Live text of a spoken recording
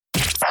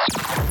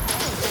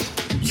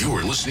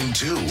You're listening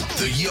to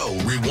the Yo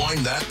Rewind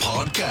That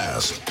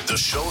podcast, the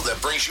show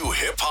that brings you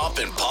hip hop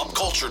and pop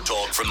culture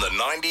talk from the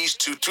 90s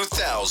to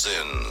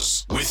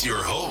 2000s with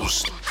your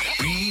host,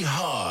 B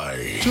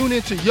High. Tune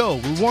into Yo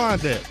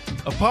Rewind That,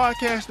 a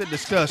podcast that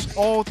discusses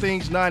all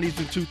things 90s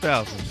and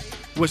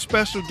 2000s with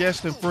special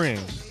guests and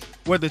friends,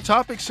 where the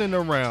topics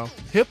center around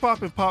hip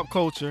hop and pop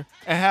culture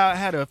and how it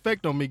had an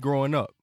effect on me growing up.